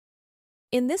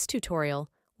In this tutorial,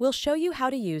 we'll show you how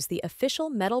to use the official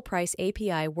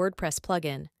MetalpriceAPI Wordpress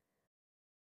plugin.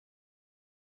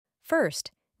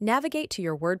 First, navigate to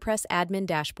your WordPress admin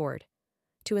dashboard.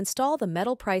 To install the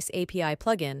MetalpriceAPI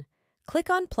plugin, click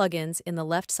on Plugins in the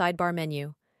left sidebar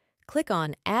menu. Click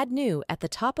on Add New at the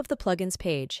top of the Plugins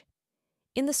page.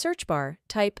 In the search bar,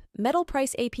 type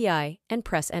MetalpriceAPI and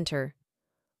press Enter.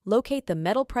 Locate the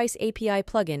MetalpriceAPI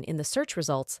plugin in the search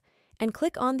results and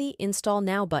click on the Install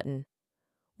Now button.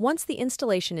 Once the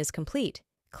installation is complete,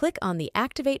 click on the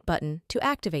Activate button to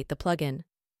activate the plugin.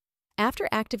 After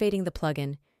activating the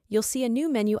plugin, you'll see a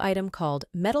new menu item called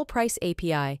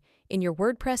MetalpriceAPI in your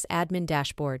WordPress admin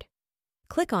dashboard.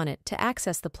 Click on it to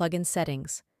access the plugin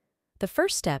settings. The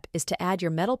first step is to add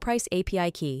your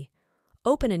MetalpriceAPI key.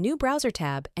 Open a new browser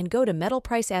tab and go to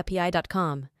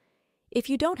MetalpriceAPI.com. If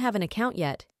you don't have an account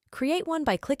yet, create one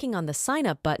by clicking on the Sign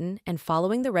Up button and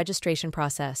following the registration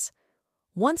process.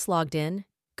 Once logged in,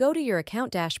 go to your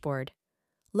account dashboard.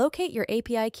 Locate your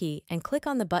API key and click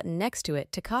on the button next to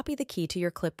it to copy the key to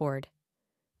your clipboard.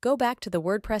 Go back to the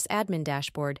WordPress admin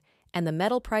dashboard and the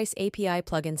MetalpriceAPI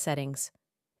plugin settings.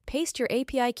 Paste your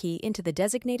API key into the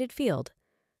designated field.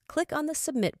 Click on the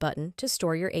Submit button to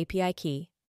store your API key.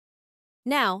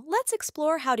 Now, let's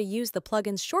explore how to use the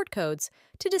plugin's shortcodes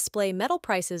to display metal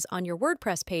prices on your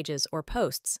WordPress pages or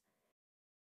posts.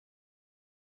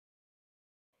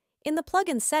 In the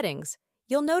plugin settings,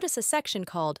 you'll notice a section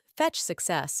called Fetch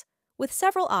Success with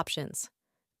several options: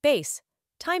 base,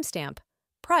 timestamp,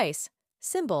 price,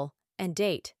 symbol, and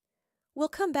date. We'll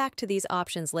come back to these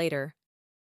options later.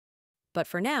 But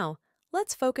for now,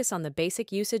 let's focus on the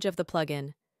basic usage of the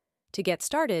plugin. To get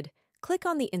started, click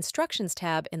on the Instructions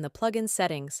tab in the plugin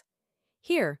settings.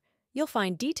 Here, you'll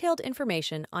find detailed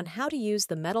information on how to use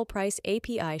the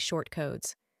MetalpriceAPI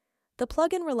shortcodes. The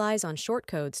plugin relies on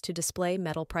shortcodes to display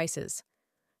metal prices.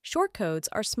 Shortcodes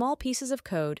are small pieces of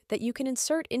code that you can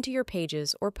insert into your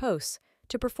pages or posts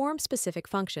to perform specific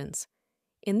functions.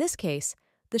 In this case,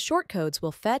 the shortcodes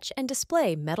will fetch and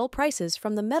display metal prices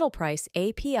from the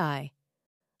MetalpriceAPI.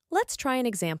 Let's try an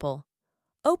example.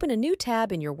 Open a new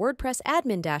tab in your WordPress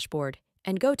admin dashboard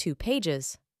and go to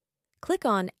Pages. Click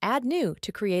on Add New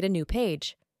to create a new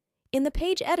page. In the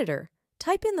page editor,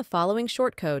 type in the following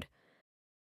shortcode: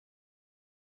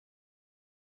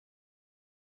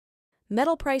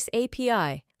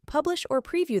 MetalpriceAPI. Publish or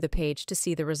preview the page to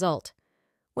see the result.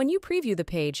 When you preview the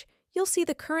page, you'll see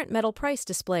the current metal price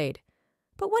displayed.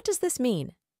 But what does this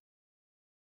mean?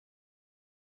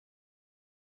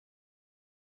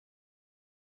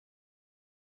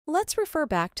 Let's refer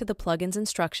back to the plugin's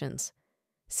instructions.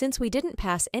 Since we didn't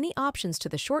pass any options to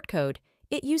the shortcode,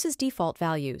 it uses default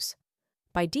values.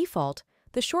 By default,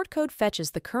 the shortcode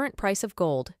fetches the current price of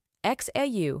gold,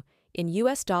 XAU, in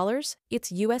US dollars,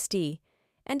 it's USD,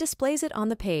 and displays it on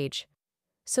the page.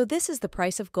 So this is the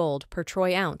price of gold per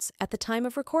troy ounce at the time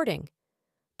of recording.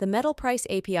 The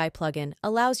MetalpriceAPI plugin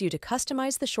allows you to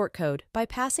customize the shortcode by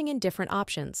passing in different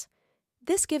options.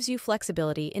 This gives you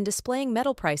flexibility in displaying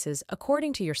metal prices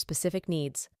according to your specific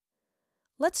needs.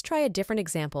 Let's try a different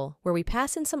example where we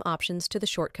pass in some options to the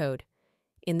shortcode.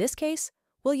 In this case,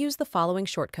 we'll use the following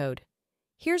shortcode.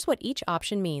 Here's what each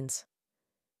option means.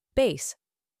 Base.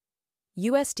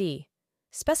 USD.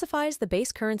 Specifies the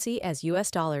base currency as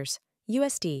US dollars,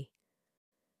 USD.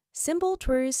 Symbol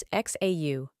Trus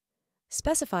XAU.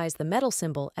 Specifies the metal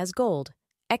symbol as gold,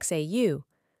 XAU.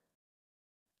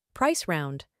 Price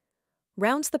round.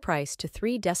 Rounds the price to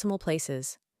 3 decimal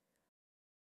places.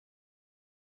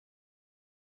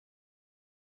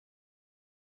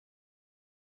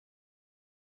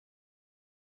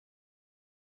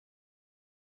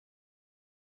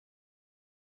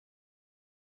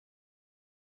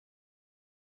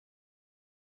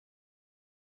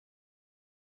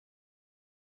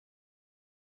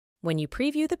 When you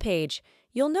preview the page,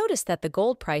 you'll notice that the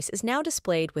gold price is now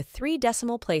displayed with 3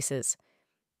 decimal places.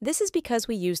 This is because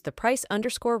we used the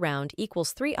price_round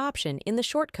equals 3 option in the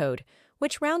shortcode,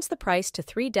 which rounds the price to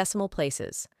 3 decimal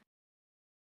places.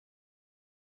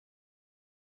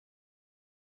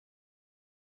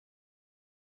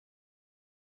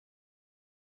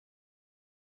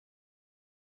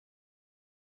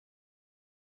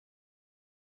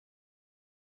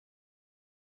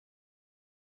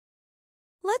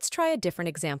 Let's try a different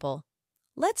example.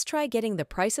 Let's try getting the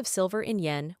price of silver in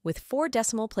yen with 4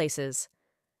 decimal places.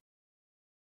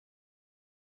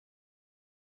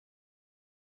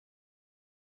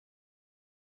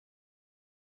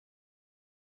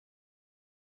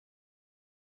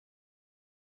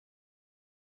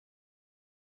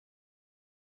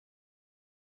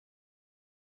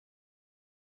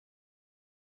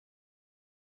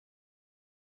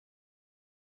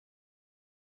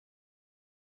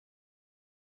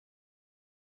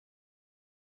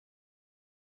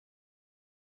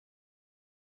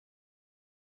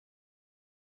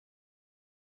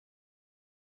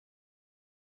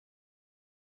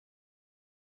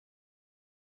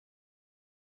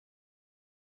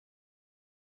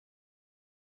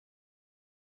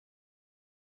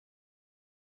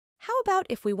 How about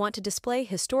if we want to display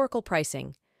historical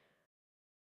pricing?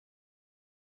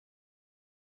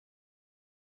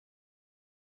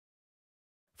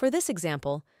 For this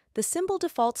example, the symbol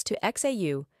defaults to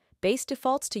XAU, base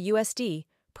defaults to USD,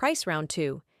 price round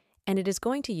 2, and it is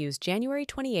going to use January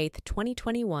 28,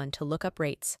 2021 to look up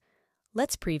rates.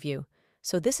 Let's preview.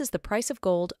 So this is the price of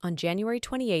gold on January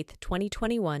 28,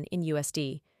 2021 in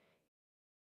USD.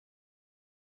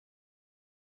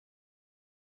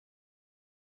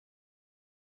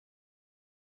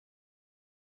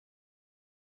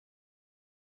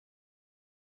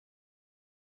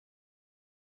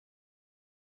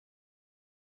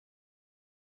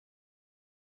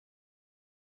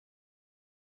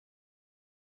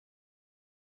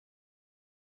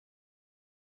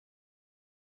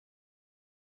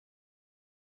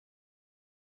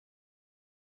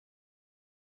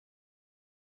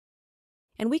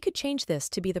 And we could change this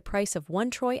to be the price of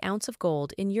 1 troy ounce of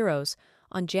gold in euros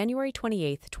on January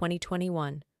 28,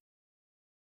 2021.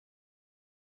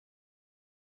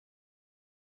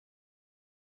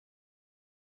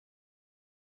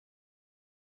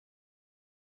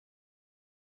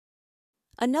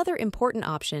 Another important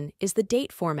option is the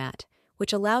date format,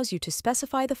 which allows you to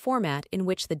specify the format in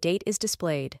which the date is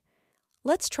displayed.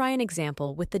 Let's try an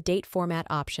example with the date format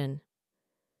option.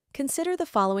 Consider the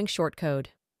following shortcode.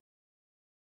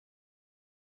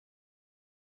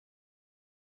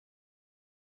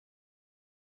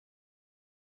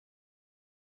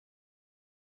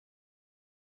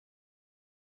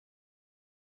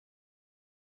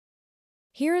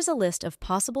 Here is a list of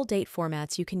possible date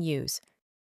formats you can use.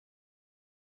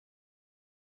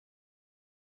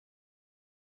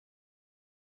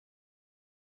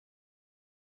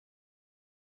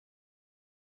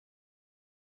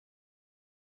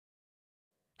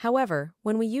 However,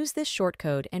 when we use this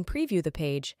shortcode and preview the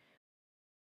page,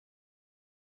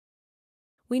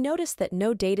 we notice that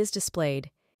no date is displayed,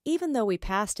 even though we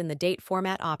passed in the date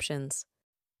format options.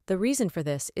 The reason for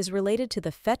this is related to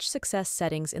the fetch success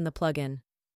settings in the plugin.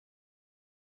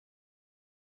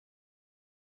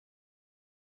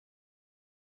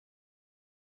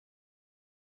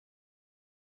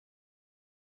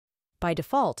 By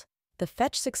default, the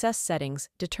fetch success settings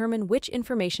determine which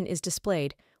information is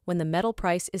displayed when the metal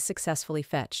price is successfully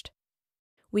fetched.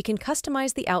 We can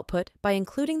customize the output by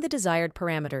including the desired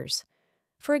parameters.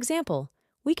 For example,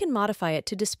 we can modify it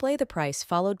to display the price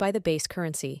followed by the base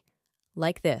currency,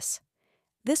 like this.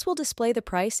 This will display the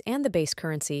price and the base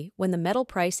currency when the metal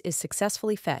price is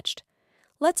successfully fetched.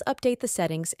 Let's update the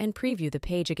settings and preview the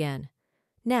page again.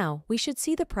 Now, we should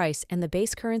see the price and the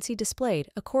base currency displayed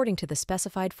according to the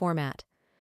specified format.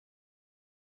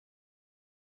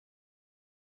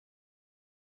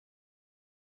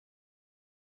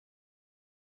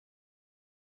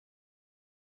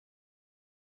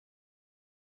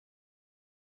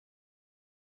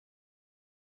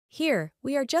 Here,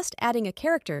 we are just adding a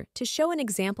character to show an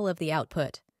example of the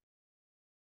output.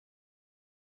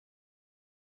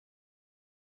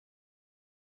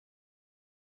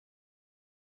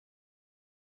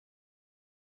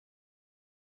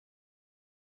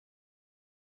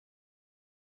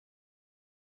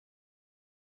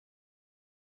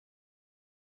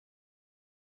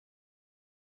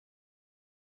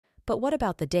 But what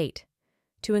about the date?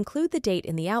 To include the date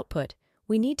in the output,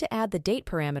 we need to add the date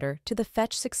parameter to the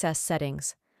fetch success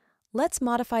settings. Let's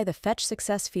modify the fetch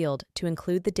success field to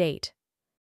include the date.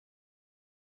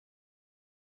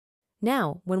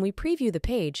 Now, when we preview the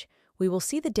page, we will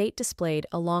see the date displayed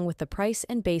along with the price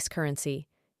and base currency.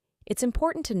 It's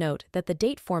important to note that the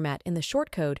date format in the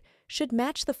shortcode should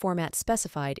match the format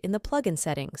specified in the plugin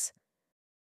settings.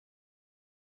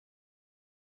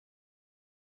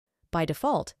 By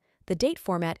default, the date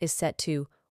format is set to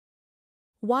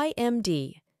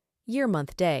YMD, year,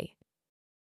 month, day.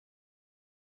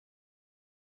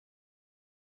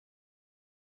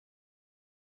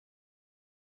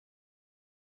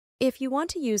 If you want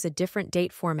to use a different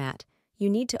date format, you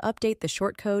need to update the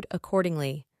shortcode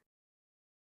accordingly.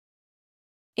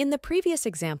 In the previous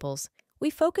examples, we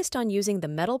focused on using the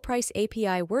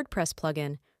MetalpriceAPI Wordpress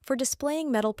plugin for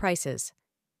displaying metal prices.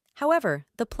 However,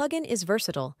 the plugin is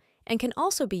versatile and can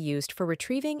also be used for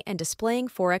retrieving and displaying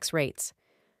Forex rates.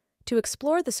 To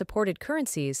explore the supported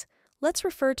currencies, let's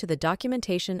refer to the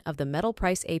documentation of the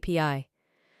MetalpriceAPI.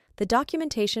 The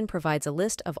documentation provides a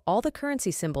list of all the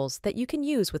currency symbols that you can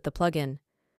use with the plugin.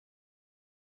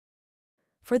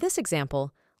 For this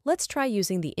example, let's try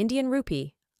using the Indian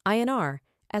rupee, INR,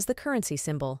 as the currency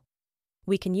symbol.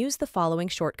 We can use the following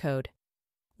shortcode.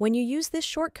 When you use this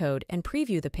shortcode and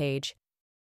preview the page,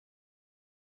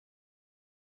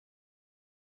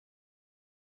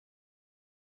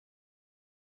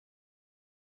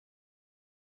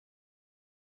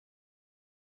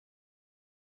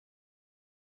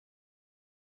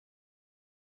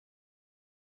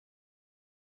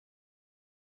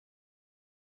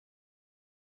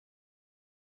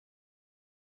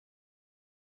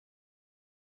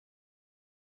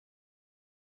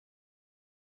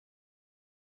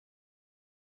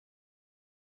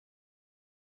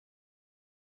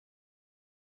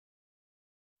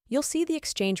 you'll see the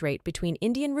exchange rate between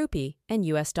Indian rupee and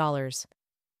US dollars.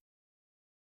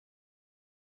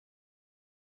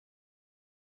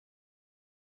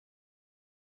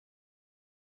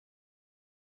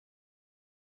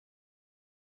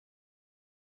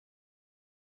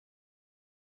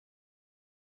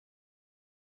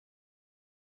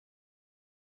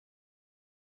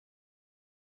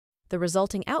 The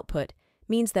resulting output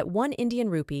means that 1 Indian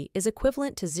rupee is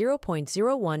equivalent to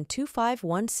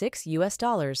 0.012516 US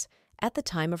dollars at the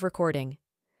time of recording.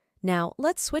 Now,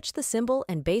 let's switch the symbol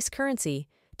and base currency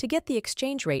to get the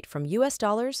exchange rate from US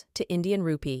dollars to Indian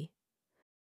rupee.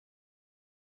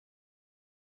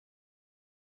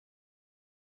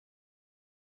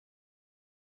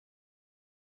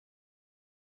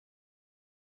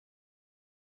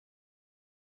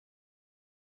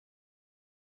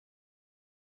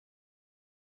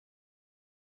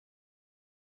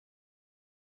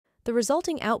 The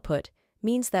resulting output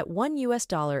means that 1 US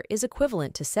dollar is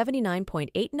equivalent to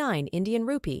 79.89 Indian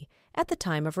rupee at the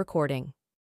time of recording.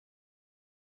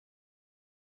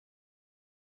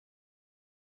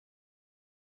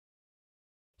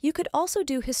 You could also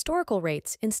do historical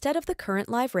rates instead of the current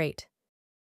live rate.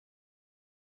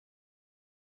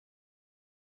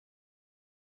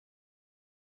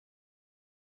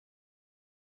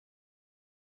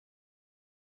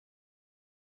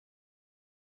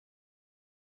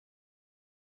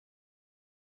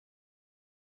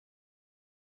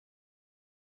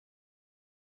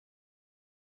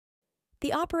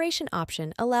 The operation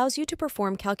option allows you to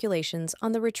perform calculations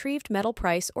on the retrieved metal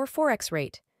price or Forex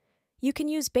rate. You can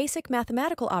use basic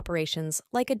mathematical operations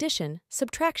like addition,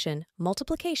 subtraction,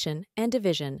 multiplication, and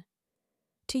division.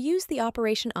 To use the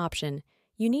operation option,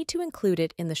 you need to include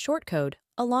it in the shortcode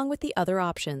along with the other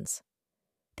options.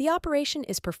 The operation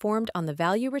is performed on the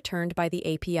value returned by the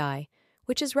API,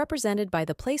 which is represented by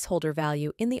the placeholder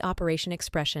value in the operation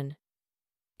expression.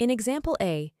 In example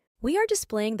A, we are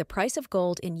displaying the price of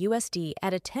gold in USD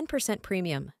at a 10%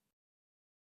 premium.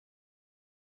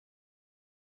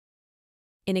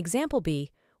 In example B,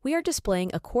 we are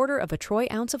displaying 1/4 of a troy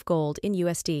ounce of gold in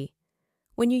USD.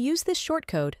 When you use this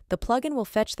shortcode, the plugin will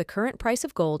fetch the current price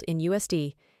of gold in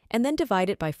USD and then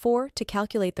divide it by 4 to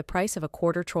calculate the price of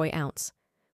 1/4 troy ounce.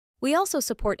 We also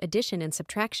support addition and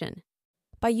subtraction.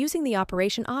 By using the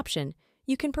operation option,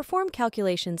 you can perform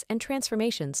calculations and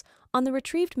transformations on the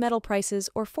retrieved metal prices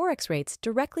or Forex rates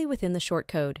directly within the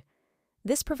shortcode.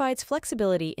 This provides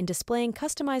flexibility in displaying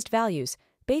customized values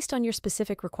based on your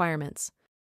specific requirements.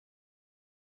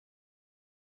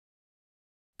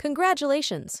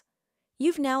 Congratulations!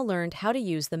 You've now learned how to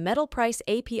use the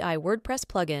MetalpriceAPI Wordpress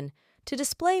plugin to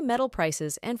display metal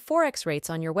prices and Forex rates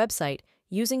on your website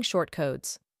using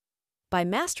shortcodes. By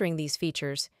mastering these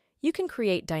features, you can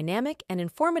create dynamic and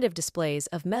informative displays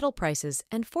of metal prices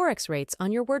and Forex rates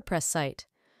on your WordPress site.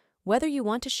 Whether you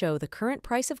want to show the current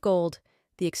price of gold,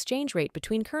 the exchange rate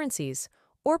between currencies,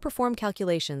 or perform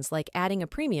calculations like adding a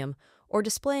premium or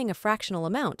displaying a fractional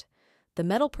amount, the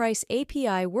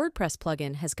MetalpriceAPI Wordpress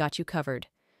plugin has got you covered.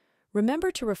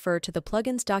 Remember to refer to the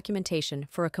plugin's documentation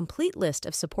for a complete list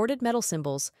of supported metal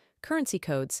symbols, currency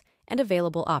codes, and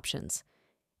available options.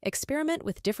 Experiment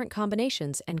with different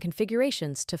combinations and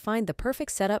configurations to find the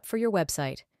perfect setup for your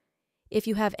website. If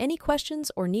you have any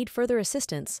questions or need further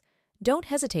assistance, don't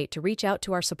hesitate to reach out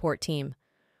to our support team.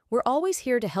 We're always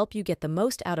here to help you get the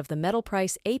most out of the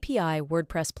MetalpriceAPI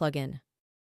Wordpress plugin.